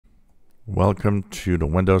Welcome to the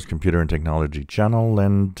Windows Computer and Technology channel,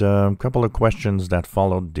 and a couple of questions that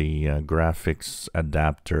followed the graphics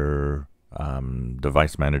adapter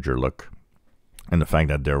device manager look, and the fact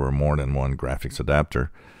that there were more than one graphics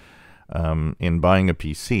adapter. In buying a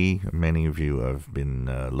PC, many of you have been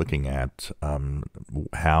looking at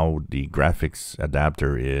how the graphics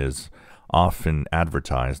adapter is often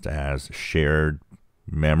advertised as shared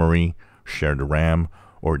memory, shared RAM,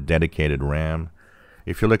 or dedicated RAM.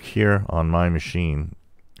 If you look here on my machine,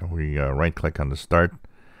 we right click on the start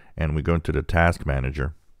and we go into the task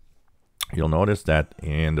manager. You'll notice that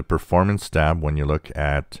in the performance tab, when you look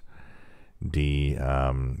at the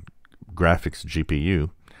graphics GPU,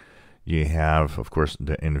 you have, of course,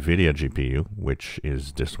 the NVIDIA GPU, which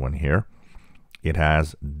is this one here. It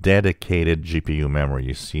has dedicated GPU memory.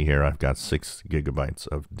 You see here I've got 6 gigabytes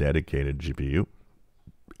of dedicated GPU,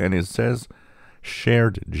 and it says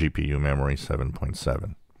shared GPU memory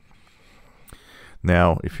 7.7.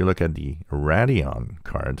 Now, if you look at the Radeon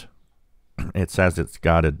card, it says it's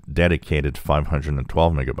got a dedicated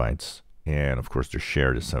 512 megabytes, and of course the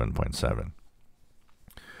shared is 7.7.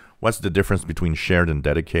 What's the difference between shared and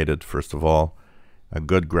dedicated? First of all, a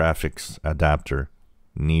good graphics adapter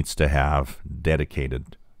needs to have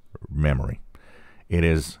dedicated memory. It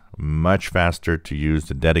is much faster to use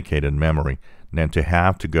the dedicated memory than to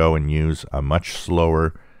have to go and use a much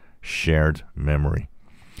slower shared memory.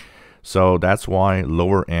 So that's why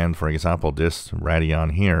lower end, for example, this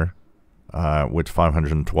Radeon here with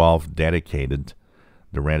 512 dedicated,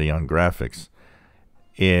 the Radeon graphics,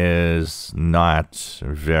 is not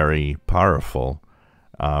very powerful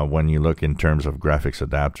when you look in terms of graphics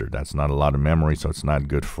adapter. That's not a lot of memory, so it's not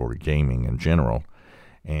good for gaming in general.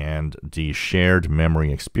 And the shared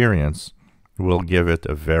memory experience will give it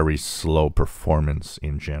a very slow performance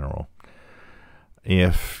in general.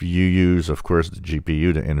 If you use, of course, the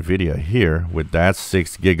GPU, the NVIDIA here, with that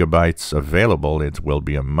 6 gigabytes available, it will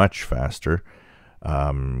be a much faster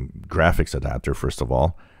graphics adapter, first of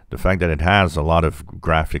all. The fact that it has a lot of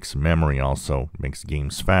graphics memory also makes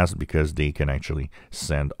games fast, because they can actually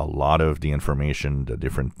send a lot of the information, the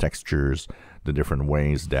different textures, the different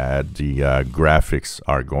ways that the graphics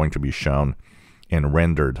are going to be shown and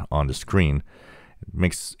rendered on the screen. It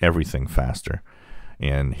makes everything faster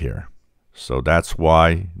in here. So that's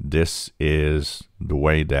why this is the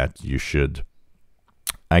way that you should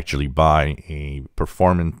actually buy a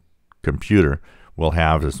performant computer. Will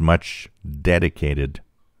have as much dedicated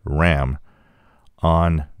RAM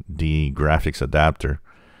on the graphics adapter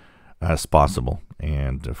as possible.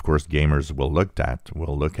 And of course, gamers will look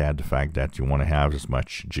at the fact that you want to have as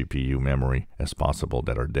much GPU memory as possible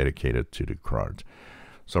that are dedicated to the card.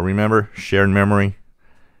 So remember, shared memory,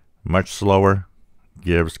 much slower,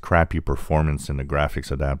 gives crappy performance in the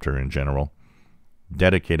graphics adapter in general.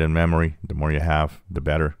 Dedicated memory, the more you have, the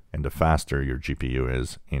better, and the faster your GPU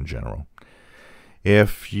is in general.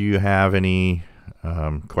 If you have any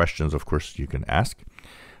questions, of course, you can ask.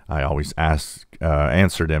 I always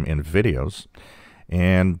answer them in videos.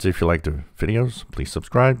 And if you like the videos, please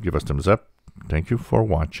subscribe, give us thumbs up. Thank you for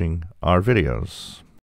watching our videos.